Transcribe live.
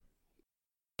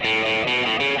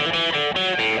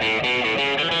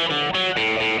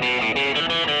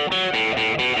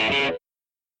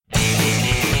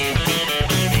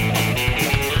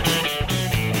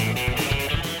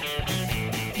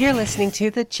listening to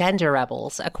The Gender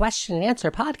Rebels, a question and answer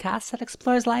podcast that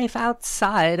explores life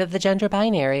outside of the gender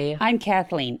binary. I'm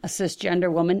Kathleen, a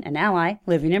cisgender woman and ally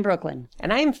living in Brooklyn.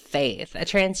 And I'm Faith, a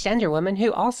transgender woman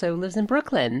who also lives in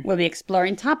Brooklyn. We'll be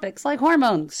exploring topics like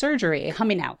hormones, surgery,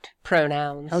 coming out,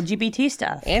 pronouns, LGBT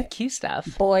stuff, and Q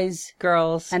stuff, boys,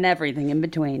 girls, and everything in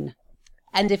between.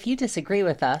 And if you disagree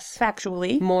with us,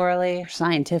 factually, morally, or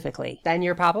scientifically, then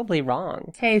you're probably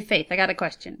wrong. Hey, Faith, I got a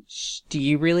question. Do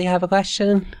you really have a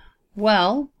question?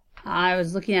 Well, I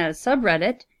was looking at a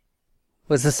subreddit.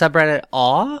 Was the subreddit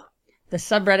awe? The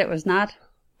subreddit was not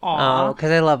awe. Oh,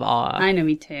 because I love awe. I know,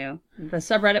 me too. The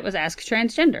subreddit was Ask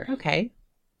Transgender. Okay.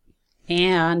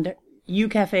 And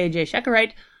UCafe J.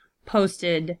 Shekarite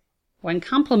posted, when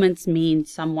compliments mean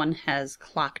someone has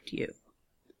clocked you.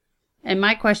 And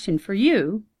my question for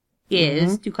you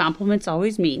is, do compliments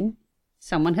always mean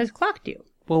someone has clocked you?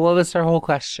 Well, what was their whole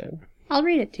question? I'll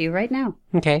read it to you right now.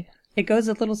 Okay. It goes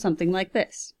a little something like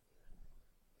this.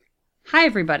 Hi,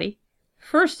 everybody.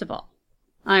 First of all,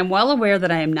 I am well aware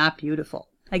that I am not beautiful.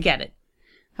 I get it.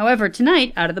 However,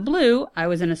 tonight, out of the blue, I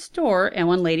was in a store and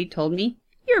one lady told me,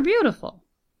 "You're beautiful."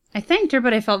 I thanked her,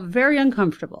 but I felt very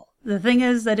uncomfortable. The thing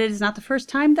is that it is not the first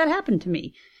time that happened to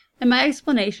me. And my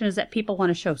explanation is that people want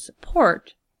to show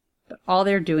support, but all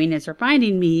they're doing is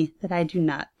reminding me that I do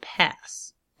not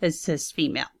pass as cis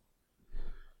female.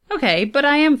 Okay, but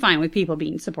I am fine with people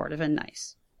being supportive and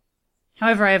nice.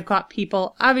 However, I have caught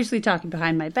people obviously talking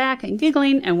behind my back and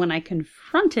giggling, and when I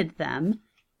confronted them,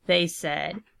 they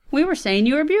said, "We were saying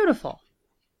you were beautiful."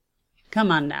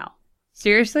 Come on now.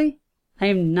 Seriously? I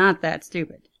am not that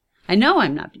stupid. I know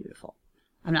I'm not beautiful.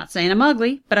 I'm not saying I'm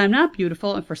ugly, but I'm not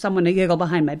beautiful, and for someone to giggle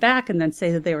behind my back and then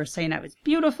say that they were saying I was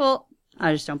beautiful,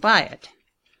 I just don't buy it.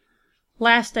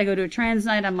 Last, I go to a trans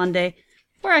night on Monday,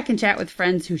 where I can chat with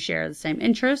friends who share the same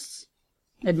interests.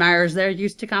 Admirers there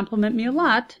used to compliment me a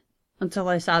lot, until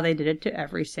I saw they did it to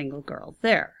every single girl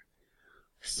there.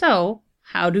 So,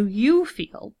 how do you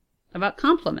feel about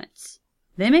compliments?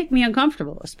 They make me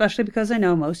uncomfortable, especially because I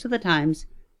know most of the times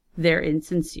they're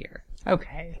insincere.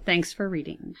 Okay. Thanks for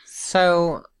reading.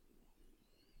 So,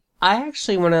 I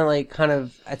actually want to, kind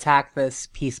of attack this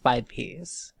piece by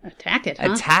piece. Attack it,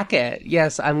 huh? Attack it.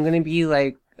 Yes, I'm going to be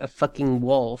like a fucking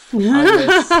wolf on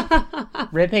this,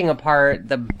 ripping apart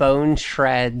the bone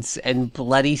shreds and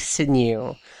bloody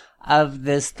sinew of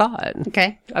this thought.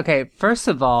 Okay. Okay, first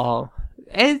of all,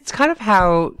 it's kind of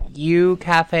how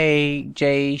UCafe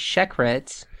J.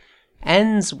 Shekarite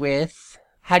ends with,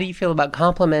 how do you feel about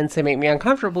compliments? They make me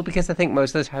uncomfortable because I think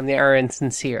most of the time they are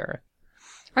insincere.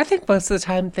 I think most of the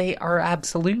time they are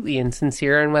absolutely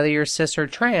insincere, and whether you're cis or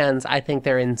trans, I think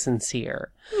they're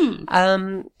insincere.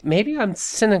 Maybe I'm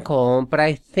cynical, but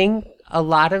I think a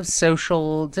lot of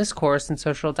social discourse and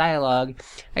social dialogue,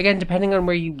 again, depending on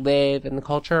where you live and the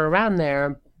culture around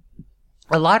there,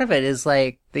 a lot of it is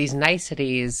like these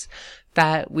niceties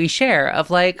that we share of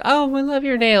like, "Oh, I love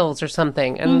your nails," or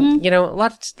something. And,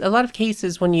 a lot of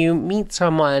cases when you meet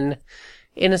someone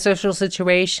in a social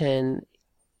situation,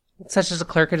 such as a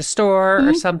clerk at a store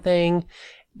or something,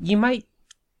 they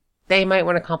might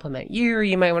want to compliment you, or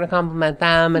you might want to compliment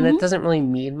them, and it doesn't really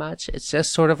mean much. It's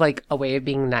just sort of like a way of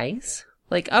being nice.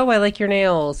 Like, "Oh, I like your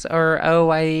nails," or, "Oh,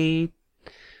 I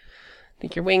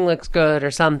think your wing looks good,"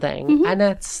 or something. And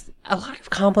that's, a lot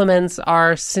of compliments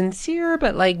are sincere,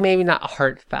 but maybe not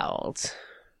heartfelt.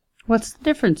 What's the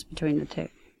difference between the two?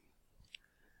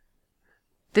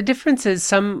 The difference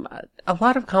is a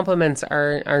lot of compliments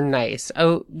are nice.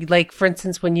 Oh, for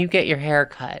instance, when you get your hair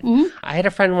cut. I had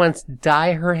a friend once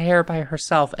dye her hair by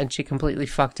herself and she completely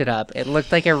fucked it up. It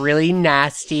looked like a really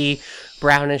nasty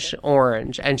brownish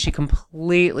orange and she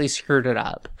completely screwed it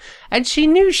up. And she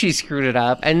knew she screwed it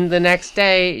up. And the next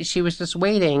day she was just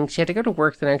waiting. She had to go to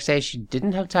work the next day. She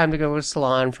didn't have time to go to a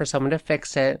salon for someone to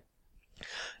fix it.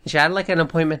 She had an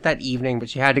appointment that evening, but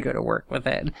she had to go to work with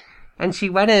it. And she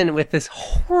went in with this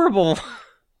horrible,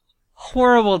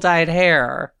 horrible dyed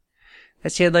hair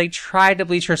that she had tried to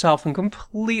bleach herself and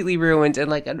completely ruined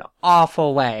in an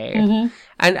awful way.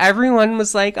 And everyone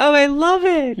was like, "Oh, I love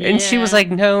it." Yeah. And she was like,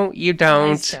 "No, you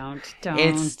don't. Don't.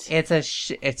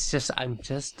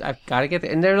 I've got to get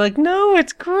it." And they're like, "No,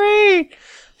 it's great."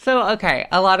 So, okay,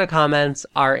 a lot of comments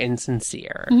are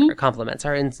insincere, or compliments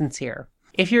are insincere.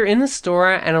 If you're in the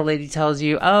store and a lady tells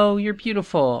you, "Oh, you're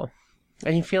beautiful,"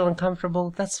 and you feel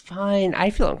uncomfortable, that's fine. I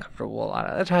feel uncomfortable a lot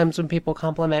of the times when people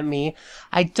compliment me.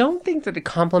 I don't think that a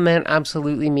compliment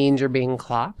absolutely means you're being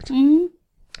clocked. We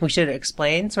should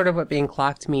explain sort of what being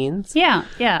clocked means. Yeah.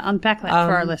 Unpack that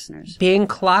for our listeners. Being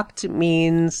clocked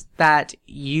means that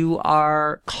you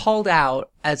are called out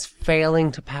as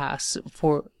failing to pass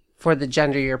for the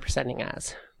gender you're presenting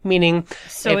as. Meaning,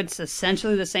 So it's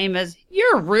essentially the same as,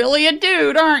 you're really a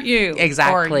dude, aren't you?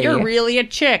 Exactly. Or you're really a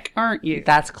chick, aren't you?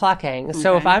 that's clocking.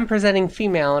 So if Okay. I'm presenting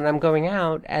female and I'm going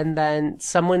out and then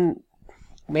someone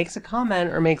makes a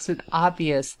comment or makes it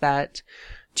obvious that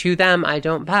to them I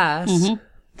don't pass,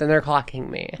 then they're clocking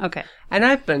me. Okay. And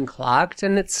I've been clocked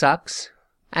and it sucks.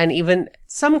 And even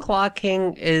some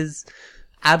clocking is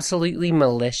absolutely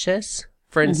malicious.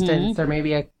 For instance, there may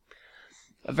be a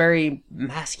very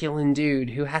masculine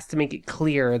dude who has to make it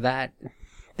clear that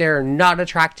they're not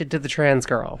attracted to the trans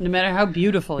girl. No matter how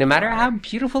beautiful No matter how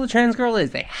beautiful the trans girl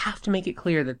is, they have to make it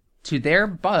clear that to their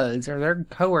buds or their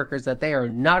coworkers that they are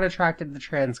not attracted to the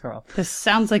trans girl. This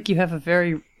sounds like you have a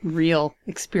very real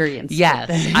experience.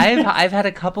 Yes, I've had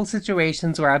a couple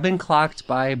situations where I've been clocked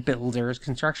by builders,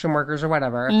 construction workers, or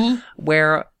whatever,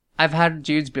 where I've had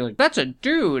dudes be like, "That's a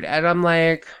dude," and I'm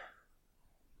like,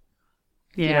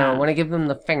 Yeah. you know, I want to give them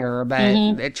the finger,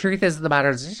 but the truth is the matter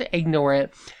is just ignore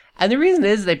it. And the reason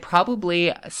is they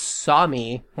probably saw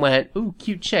me, went, "Ooh,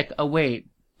 cute chick." Oh wait,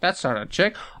 that's not a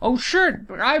chick. Oh shit,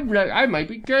 I might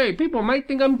be gay. People might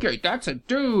think I'm gay. That's a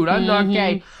dude. I'm not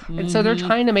gay. And so they're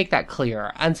trying to make that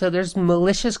clear. And so there's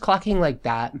malicious clocking like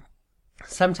that.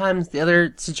 Sometimes the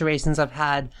other situations I've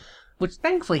had, which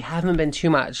thankfully haven't been too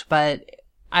much, but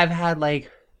I've had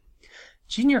like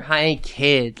junior high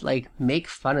kid like make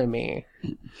fun of me.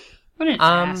 What an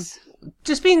ass.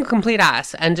 Just being a complete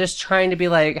ass and just trying to be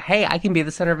like, hey, I can be the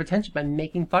center of attention by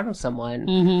making fun of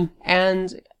someone.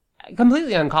 And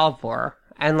completely uncalled for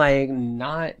and like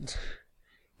not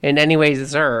in any way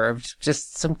deserved.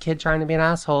 Just some kid trying to be an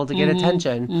asshole to get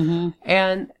attention.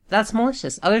 And that's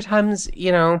malicious. Other times,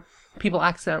 you know, people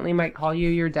accidentally might call you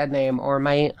your dead name or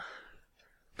might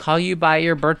call you by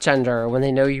your birth gender when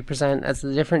they know you present as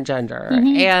a different gender.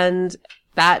 And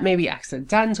that may be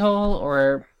accidental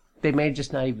or they may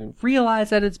just not even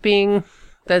realize that it's being,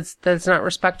 that's not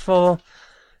respectful.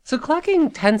 So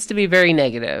clocking tends to be very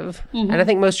negative. And I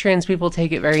think most trans people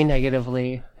take it very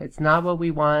negatively. It's not what we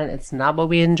want. It's not what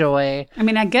we enjoy. I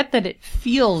mean, I get that it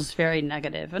feels very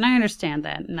negative, and I understand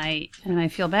that, and I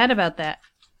feel bad about that.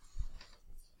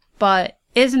 But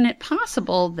isn't it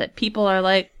possible that people are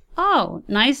like, oh,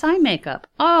 nice eye makeup.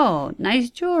 Oh, nice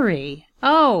jewelry.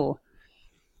 Oh,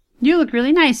 you look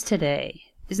really nice today.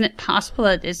 Isn't it possible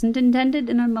that it isn't intended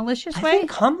in a malicious I way? think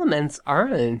compliments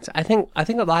aren't. I think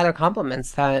a lot of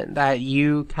compliments that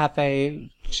you, Cafe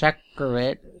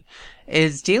Checkerit,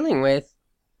 is dealing with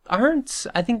aren't.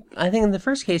 I think in the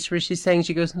first case where she's saying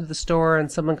she goes into the store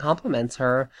and someone compliments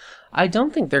her, I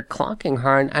don't think they're clocking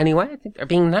her in any way. I think they're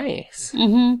being nice.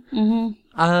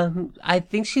 I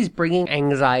think she's bringing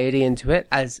anxiety into it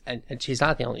and she's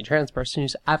not the only trans person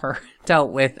who's ever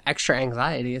dealt with extra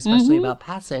anxiety, especially about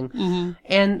passing.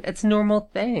 And it's a normal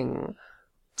thing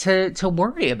to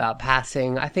worry about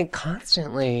passing, I think,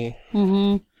 constantly.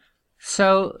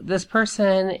 So this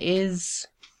person is,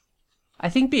 I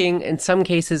think, being in some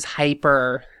cases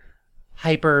hyper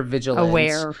vigilant,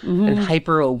 Aware. and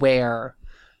hyper aware,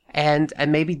 and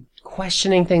maybe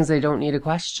questioning things they don't need to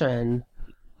question.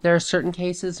 There are certain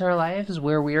cases in our lives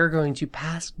where we are going to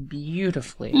pass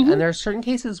beautifully, and there are certain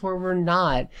cases where we're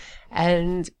not.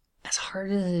 And as hard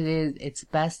as it is, it's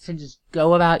best to just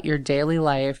go about your daily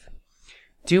life,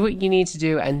 do what you need to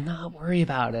do, and not worry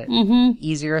about it.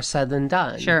 Easier said than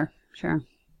done. Sure.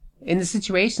 In the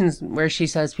situations where she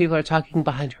says people are talking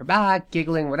behind her back,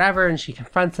 giggling, whatever, and she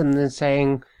confronts them and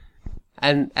saying,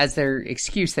 and as their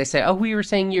excuse, they say, "Oh, we were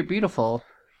saying you're beautiful."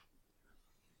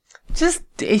 Just,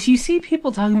 if you see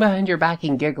people talking behind your back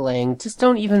and giggling, just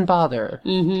don't even bother.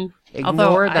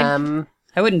 Ignore them.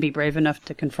 I wouldn't be brave enough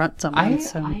to confront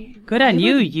someone, good on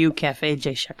you, Cafe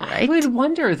J. Shepherd. I would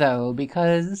wonder, though,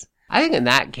 because I think in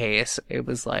that case, it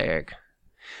was like,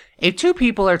 if two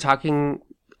people are talking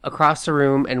across the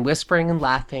room and whispering and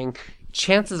laughing,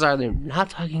 chances are they're not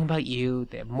talking about you.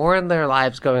 They have more in their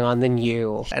lives going on than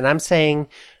you. And I'm saying,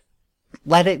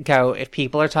 let it go. If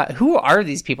people are talking, who are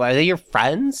these people? Are they your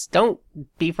friends? Don't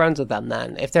be friends with them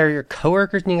then. If they're your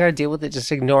coworkers and you gotta deal with it,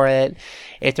 just ignore it.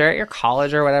 If they're at your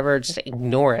college or whatever, just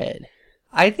ignore it.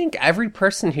 I think every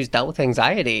person who's dealt with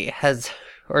anxiety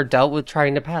or dealt with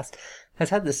trying to pass, has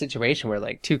had this situation where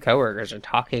like two coworkers are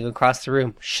talking across the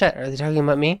room. Shit, are they talking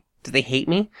about me? Do they hate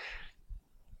me?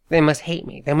 They must hate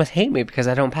me. They must hate me because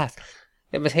I don't pass.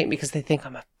 They must hate me because they think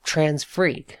I'm a trans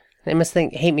freak. They must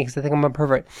hate me because they think I'm a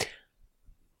pervert.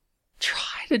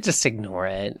 Try to just ignore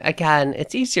it. Again,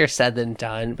 it's easier said than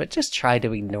done, but just try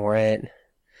to ignore it.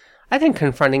 I think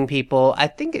confronting people, I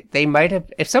think they might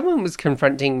have, if someone was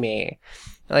confronting me,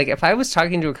 like if I was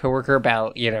talking to a coworker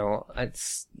about,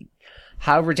 it's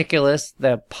how ridiculous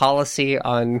the policy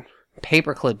on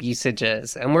paperclip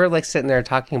usages, and we're like sitting there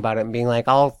talking about it and being like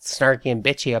all snarky and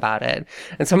bitchy about it,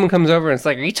 and someone comes over and it's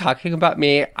like, are you talking about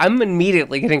me? I'm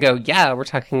immediately gonna go, yeah, we're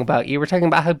talking about you. We're talking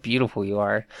about how beautiful you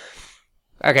are.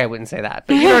 Okay, I wouldn't say that,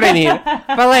 but you know what I mean.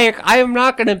 But like, I'm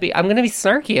gonna be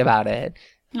snarky about it.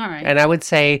 All right. And I would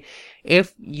say,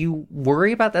 if you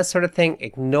worry about that sort of thing,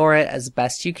 ignore it as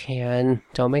best you can.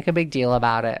 Don't make a big deal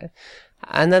about it.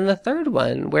 And then the third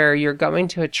one, where you're going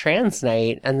to a trans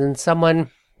night and then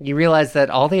you realize that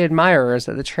all the admirers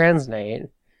at the trans night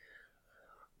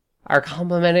are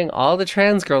complimenting all the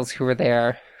trans girls who were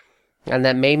there. And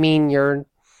that may mean you're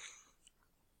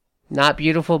not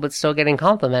beautiful but still getting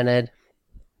complimented.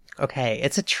 Okay,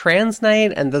 it's a trans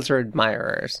night and those are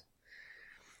admirers.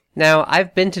 Now,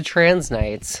 I've been to trans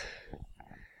nights.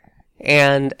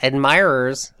 And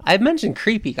admirers, I've mentioned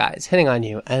creepy guys hitting on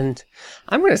you, and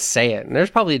I'm going to say it, and there's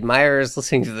probably admirers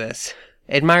listening to this.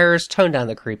 Admirers, tone down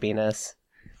the creepiness.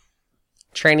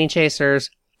 Tranny chasers,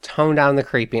 tone down the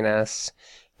creepiness,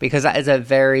 because that is a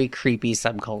very creepy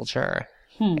subculture.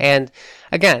 And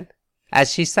again,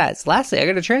 as she says, lastly, I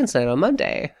got a trans night on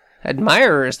Monday.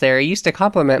 Admirers there used to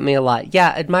compliment me a lot.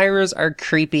 Yeah, admirers are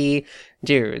creepy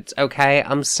dudes, okay?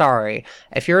 I'm sorry.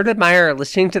 If you're an admirer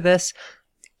listening to this,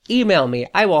 email me.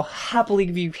 I will happily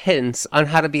give you hints on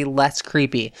how to be less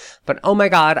creepy. But oh my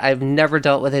god, I've never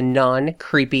dealt with a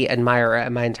non-creepy admirer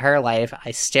in my entire life.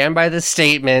 I stand by this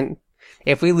statement.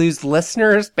 If we lose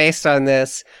listeners based on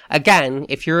this, again,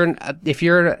 if you're an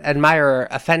admirer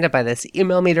offended by this,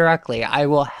 email me directly. I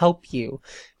will help you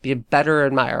be a better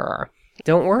admirer.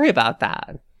 Don't worry about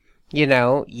that. You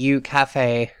know, you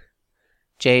Cafe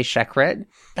J. Shekrit,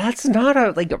 that's not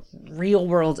a real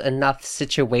world enough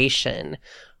situation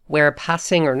where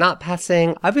passing or not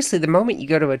passing, obviously the moment you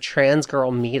go to a trans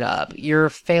girl meetup, you're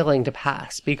failing to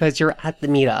pass because you're at the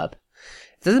meetup.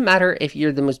 It doesn't matter if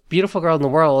you're the most beautiful girl in the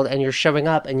world and you're showing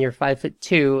up and you're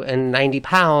 5'2" and 90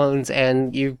 pounds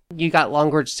and you got long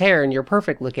gorgeous hair and you're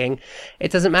perfect looking.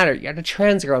 It doesn't matter. You're at a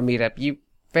trans girl meetup. You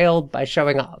failed by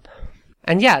showing up.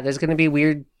 And yeah, there's going to be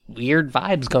weird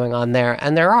vibes going on there,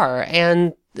 and there are,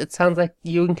 and it sounds like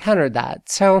you encountered that.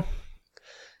 So,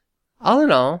 all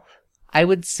in all, I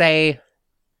would say,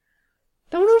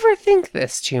 don't overthink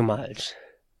this too much.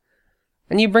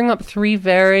 And you bring up 3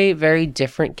 very, very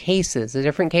different cases,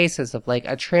 of like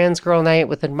a trans girl night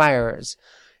with admirers,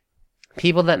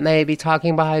 people that may be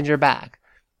talking behind your back,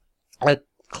 a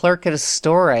clerk at a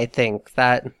store, I think,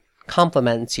 that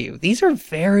compliments you. These are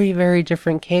very, very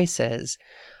different cases.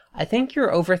 I think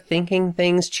you're overthinking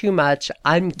things too much.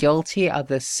 I'm guilty of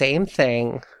the same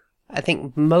thing. I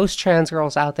think most trans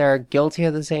girls out there are guilty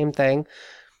of the same thing.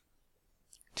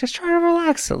 Just try to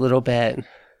relax a little bit.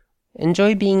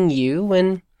 Enjoy being you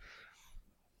when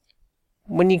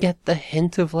you get the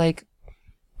hint of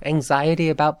anxiety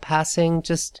about passing,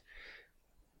 just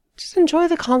enjoy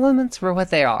the compliments for what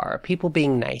they are. People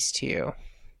being nice to you.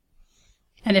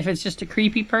 And if it's just a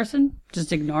creepy person,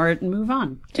 just ignore it and move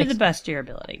on to the best of your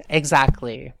ability.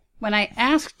 Exactly. When I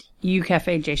asked you,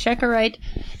 Cafe J. Shekrit,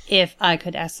 if I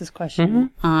could ask this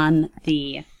question on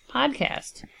the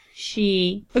podcast,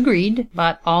 she agreed,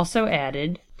 but also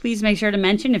added, please make sure to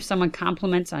mention if someone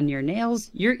compliments on your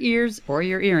nails, your ears, or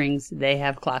your earrings, they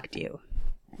have clocked you.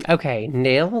 Okay,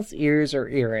 nails, ears, or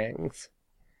earrings.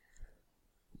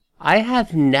 I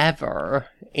have never,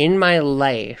 in my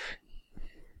life,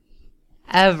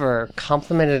 ever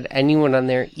complimented anyone on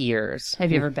their ears.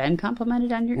 Have you ever been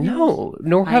complimented on your ears? No,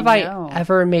 nor have I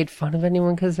ever made fun of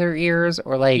anyone because their ears,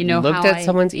 or looked at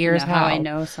someone's ears. How I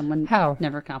know someone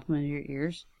never complimented your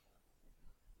ears?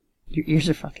 Your ears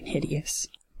are fucking hideous.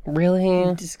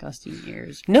 Really? Disgusting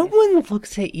ears. No one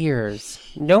looks at ears.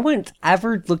 No one's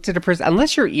ever looked at a person,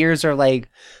 unless your ears are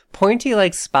pointy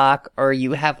like Spock, or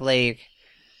you have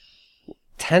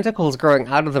tentacles growing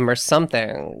out of them or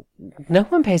something. No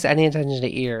one pays any attention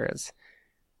to ears.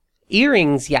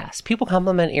 Earrings, yes. People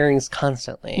compliment earrings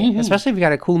constantly, especially if you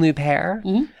got a cool new pair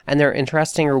and they're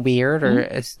interesting or weird or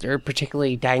they're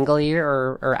particularly dangly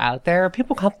or out there.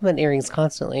 People compliment earrings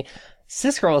constantly.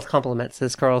 Cis girls compliment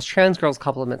cis girls. Trans girls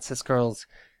compliment cis girls.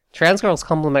 Trans girls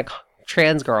compliment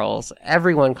trans girls.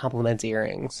 Everyone compliments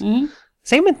earrings.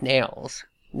 Same with nails.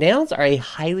 Nails are a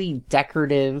highly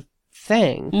decorative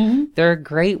thing. They're a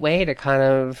great way to kind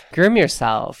of groom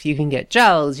yourself. You can get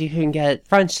gels, you can get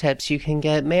French tips, you can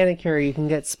get manicure, you can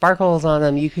get sparkles on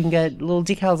them, you can get little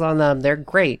decals on them. They're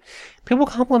great. People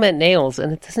compliment nails,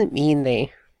 and it doesn't mean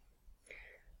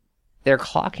they're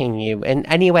clocking you in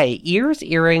any way. Ears,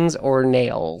 earrings, or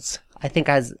nails, I think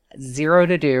has zero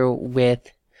to do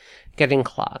with getting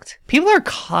clocked. People are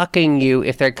clocking you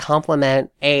if they compliment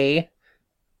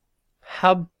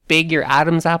how big your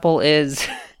Adam's apple is,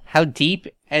 how deep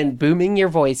and booming your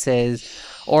voice is,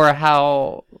 or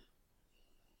how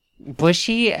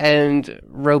bushy and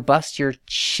robust your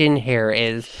chin hair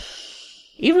is,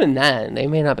 even then, they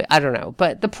may not be, I don't know.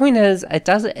 But the point is,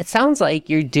 it sounds like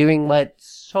you're doing what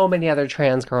so many other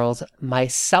trans girls,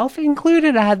 myself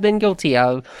included, have been guilty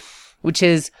of, which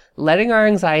is letting our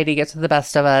anxiety get to the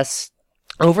best of us,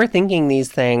 overthinking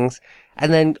these things,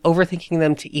 and then overthinking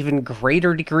them to even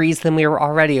greater degrees than we were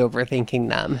already overthinking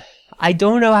them. I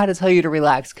don't know how to tell you to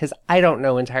relax, because I don't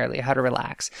know entirely how to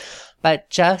relax. But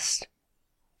just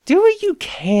do what you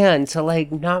can to,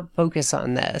 like, not focus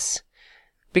on this.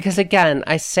 Because, again,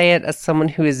 I say it as someone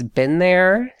who has been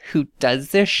there, who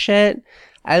does this shit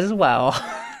as well.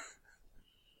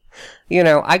 You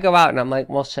know, I go out and I'm like,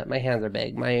 well, shit, my hands are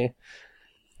big. My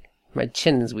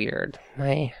chin is weird.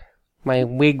 My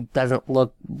wig doesn't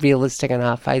look realistic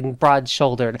enough. I'm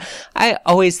broad-shouldered. I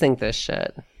always think this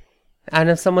shit. And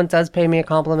if someone does pay me a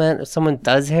compliment, if someone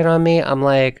does hit on me, I'm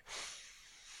like...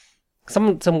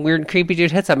 Some weird creepy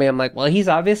dude hits on me. I'm like, well, he's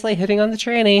obviously hitting on the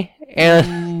tranny.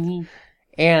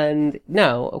 And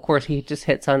no, of course, he just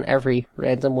hits on every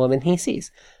random woman he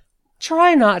sees.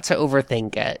 Try not to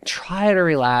overthink it. Try to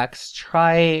relax.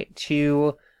 Try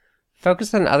to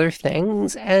focus on other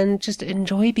things and just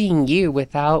enjoy being you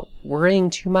without worrying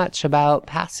too much about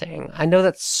passing. I know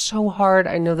that's so hard.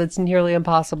 I know that's nearly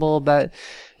impossible, but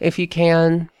if you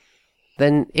can...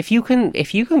 Then if you can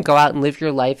go out and live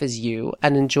your life as you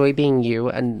and enjoy being you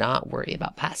and not worry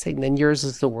about passing, then yours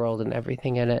is the world and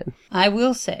everything in it. I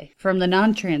will say, from the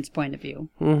non-trans point of view,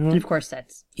 and of course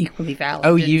that's equally valid.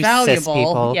 Oh, and you valuable. cis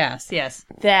people. Yes.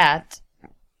 That,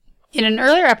 in an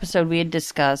earlier episode, we had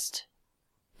discussed,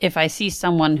 if I see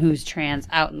someone who's trans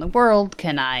out in the world,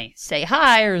 can I say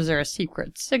hi, or is there a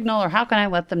secret signal, or how can I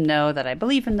let them know that I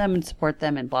believe in them and support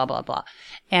them and blah, blah, blah.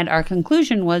 And our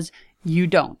conclusion was, you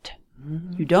don't.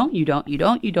 You don't,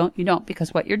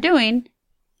 because what you're doing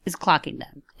is clocking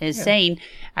them, saying,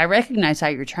 I recognize how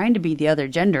you're trying to be the other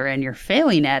gender and you're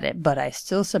failing at it, but I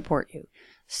still support you.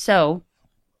 So,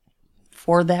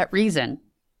 for that reason,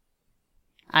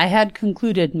 I had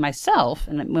concluded myself,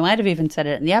 and we might have even said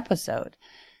it in the episode,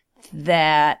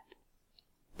 that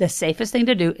the safest thing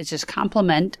to do is just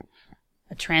compliment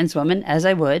a trans woman as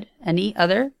I would any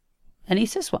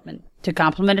cis woman. To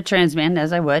compliment a trans man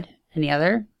as I would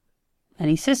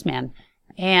any cis man.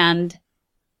 And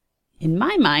in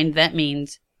my mind, that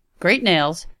means great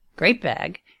nails, great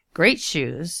bag, great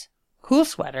shoes, cool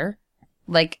sweater.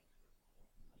 Like,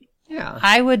 yeah,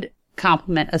 I would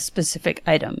compliment a specific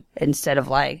item instead of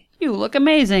like, you look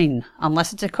amazing,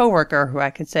 unless it's a coworker who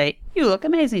I could say, you look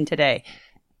amazing today.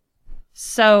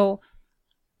 So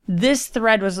this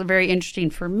thread was very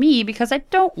interesting for me because I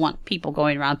don't want people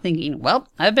going around thinking, well,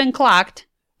 I've been clocked.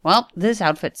 Well, this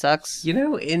outfit sucks. You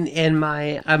know, in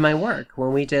my work,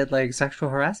 when we did like sexual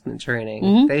harassment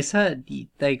training, they said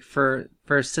like for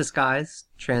cis guys,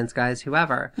 trans guys,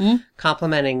 whoever,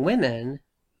 complimenting women,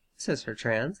 cis or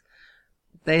trans,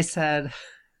 they said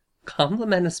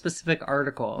compliment a specific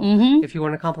article. If you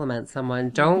want to compliment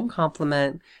someone, don't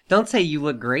say you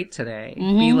look great today.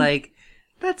 Be like,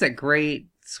 that's a great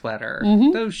sweater.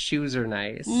 Those shoes are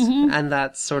nice. And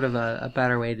that's sort of a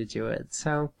better way to do it.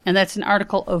 So, and that's an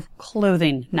article of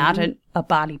clothing, not a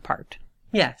body part.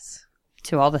 Yes.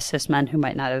 To all the cis men who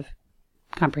might not have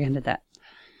comprehended that.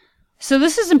 So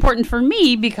this is important for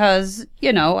me because,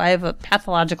 you know, I have a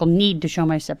pathological need to show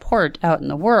my support out in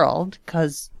the world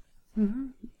because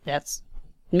that's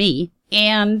me.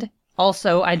 And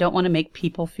also, I don't want to make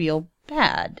people feel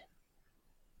bad.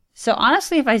 So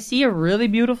honestly, if I see a really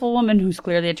beautiful woman who's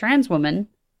clearly a trans woman,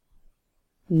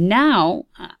 now,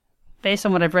 based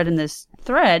on what I've read in this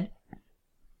thread,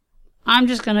 I'm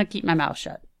just going to keep my mouth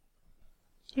shut.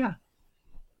 Yeah.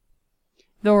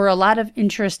 There were a lot of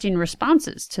interesting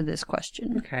responses to this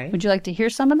question. Okay. Would you like to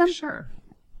hear some of them? Sure.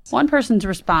 One person's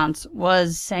response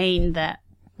was saying that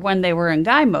when they were in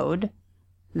guy mode,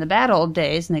 in the bad old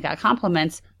days, and they got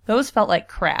compliments, those felt like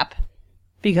crap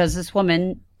because this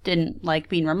woman didn't like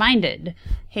being reminded,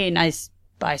 hey, nice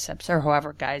biceps, or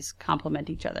however guys compliment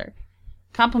each other.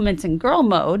 Compliments in girl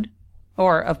mode,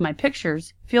 or of my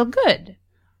pictures, feel good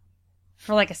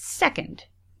for like a second.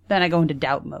 Then I go into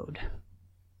doubt mode.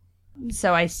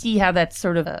 So I see how that's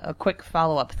sort of a quick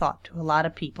follow-up thought to a lot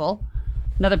of people.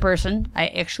 Another person, I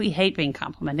actually hate being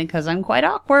complimented because I'm quite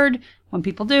awkward when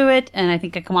people do it, and I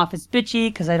think I come off as bitchy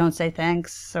because I don't say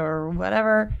thanks or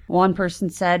whatever. One person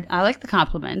said, I like the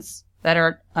compliments that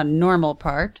are a normal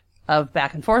part of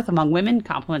back and forth among women,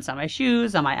 compliments on my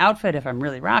shoes, on my outfit, if I'm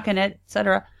really rocking it,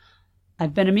 etc.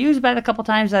 I've been amused by the couple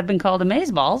times I've been called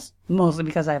amazeballs, mostly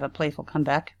because I have a playful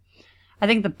comeback. I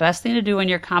think the best thing to do when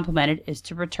you're complimented is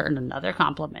to return another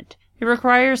compliment. It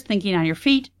requires thinking on your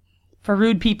feet. For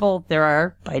rude people, there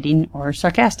are biting or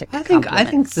sarcastic compliments. I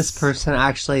think this person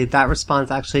actually, that response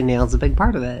actually nails a big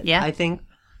part of it. Yeah. I think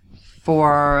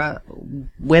for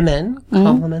women,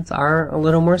 compliments are a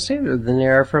little more standard than they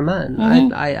are for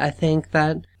men. I think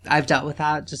that I've dealt with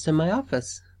that just in my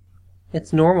office.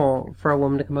 It's normal for a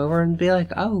woman to come over and be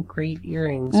like, oh, great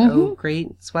earrings. Oh,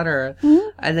 great sweater.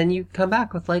 And then you come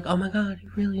back with like, oh my God,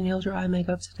 you really nailed your eye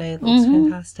makeup today. It looks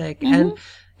fantastic. And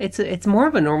it's more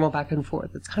of a normal back and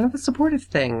forth. It's kind of a supportive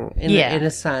thing in a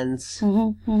sense.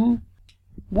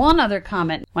 One other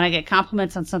comment, when I get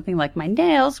compliments on something like my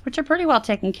nails, which are pretty well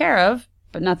taken care of,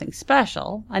 but nothing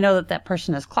special, I know that that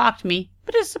person has clocked me,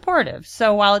 but is supportive.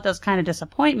 So while it does kind of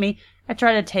disappoint me, I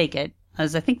try to take it,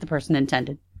 as I think the person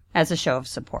intended, as a show of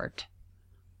support.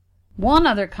 One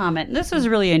other comment, and this was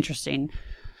really interesting,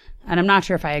 and I'm not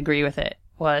sure if I agree with it,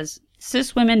 was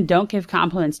cis women don't give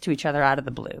compliments to each other out of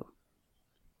the blue.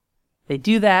 They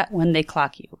do that when they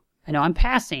clock you. I know I'm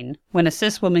passing when a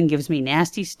cis woman gives me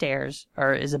nasty stares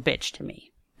or is a bitch to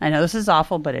me. I know this is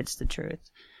awful, but it's the truth.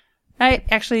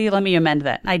 Let me amend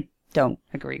that. I don't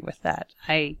agree with that.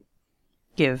 I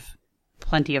give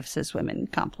plenty of cis women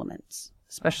compliments,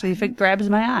 especially if it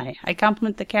grabs my eye. I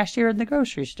compliment the cashier in the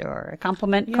grocery store. I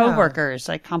compliment coworkers.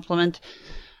 I compliment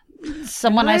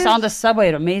someone I saw on the subway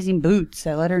with amazing boots.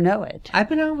 I let her know it. I've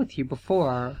been out with you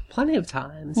before, plenty of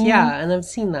times. Yeah, and I've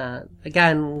seen that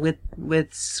again with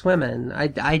women.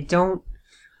 I don't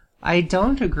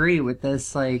agree with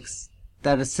this like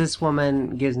that a cis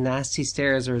woman gives nasty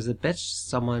stares or is a bitch to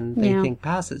someone they think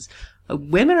passes.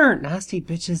 Women aren't nasty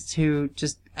bitches to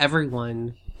just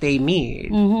everyone they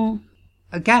meet.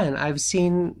 Again, I've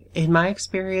seen in my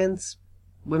experience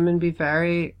women be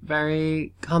very,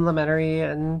 very complimentary,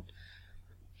 and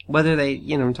whether they,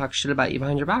 talk shit about you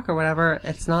behind your back or whatever,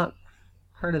 it's not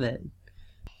part of it.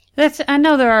 I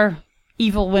know there are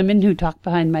evil women who talk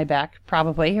behind my back,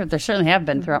 probably, or there certainly have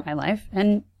been throughout my life,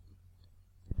 and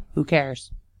who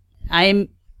cares? I'm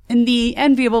in the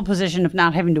enviable position of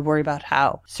not having to worry about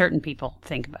how certain people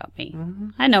think about me.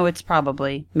 I know it's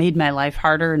probably made my life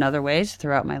harder in other ways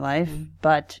throughout my life,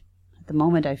 but at the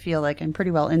moment I feel like I'm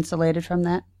pretty well insulated from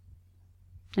that.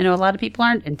 I know a lot of people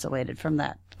aren't insulated from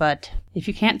that, but if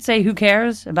you can't say who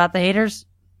cares about the haters,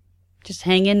 just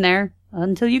hang in there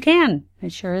until you can.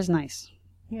 It sure is nice.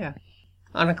 Yeah.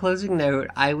 On a closing note,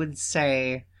 I would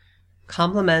say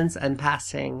compliments and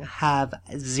passing have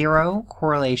zero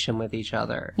correlation with each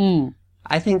other.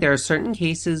 I think there are certain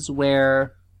cases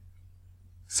where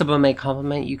someone may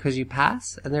compliment you because you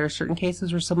pass, and there are certain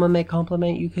cases where someone may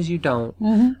compliment you because you don't.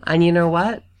 And you know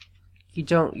what?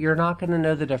 You're not going to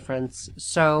know the difference.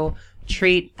 So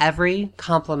treat every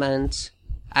compliment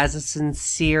as a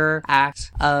sincere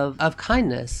act of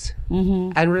kindness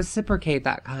and reciprocate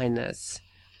that kindness.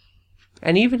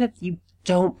 And even if you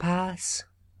don't pass,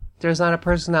 there's not a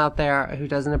person out there who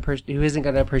isn't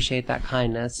going to appreciate that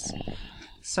kindness.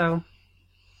 So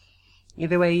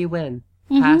either way, you win.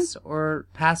 Pass or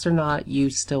not, you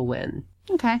still win.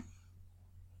 Okay.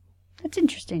 That's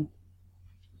interesting.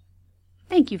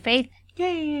 Thank you, Faith.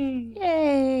 Yay!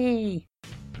 Yay!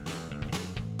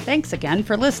 Thanks again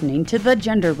for listening to The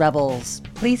Gender Rebels.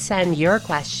 Please send your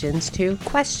questions to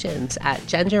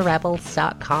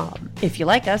questions@genderrebels.com. If you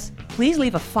like us, please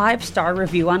leave a 5-star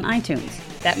review on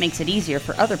iTunes. That makes it easier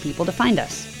for other people to find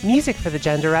us. Music for The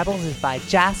Gender Rebels is by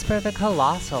Jasper the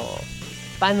Colossal.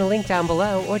 Find the link down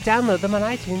below or download them on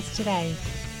iTunes today.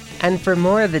 And for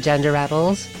more of The Gender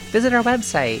Rebels, visit our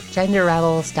website,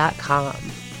 genderrebels.com.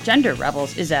 Gender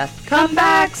Rebels is a Come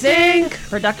Back Zinc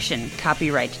production,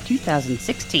 copyright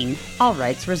 2016, all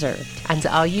rights reserved. And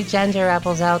to all you gender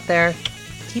rebels out there,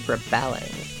 keep rebelling.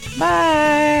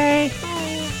 Bye!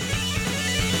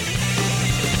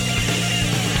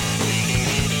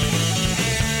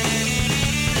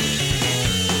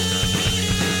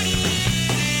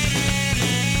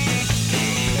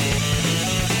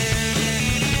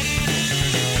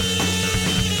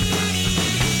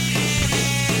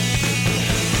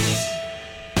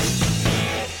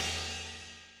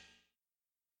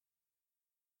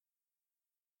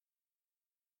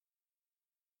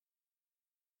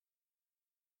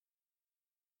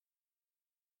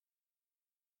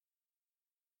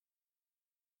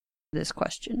 This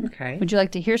question. Okay. Would you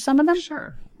like to hear some of them?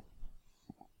 Sure.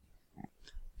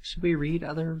 Should we read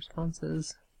other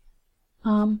responses?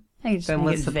 I can just Then make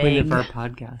what's it the vague. point of our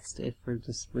podcast if we're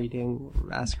just reading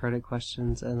Ask Reddit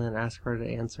questions and then Ask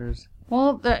Reddit answers?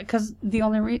 Well, because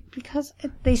because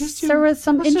they Just do- serve as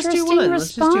some let's just do interesting one. response.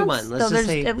 Let's just do one. Let's so just there's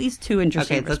say- at least two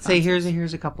interesting Okay, let's responses. say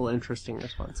here's a couple interesting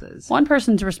responses. One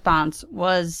person's response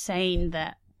was saying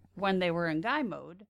that when they were in guy mode,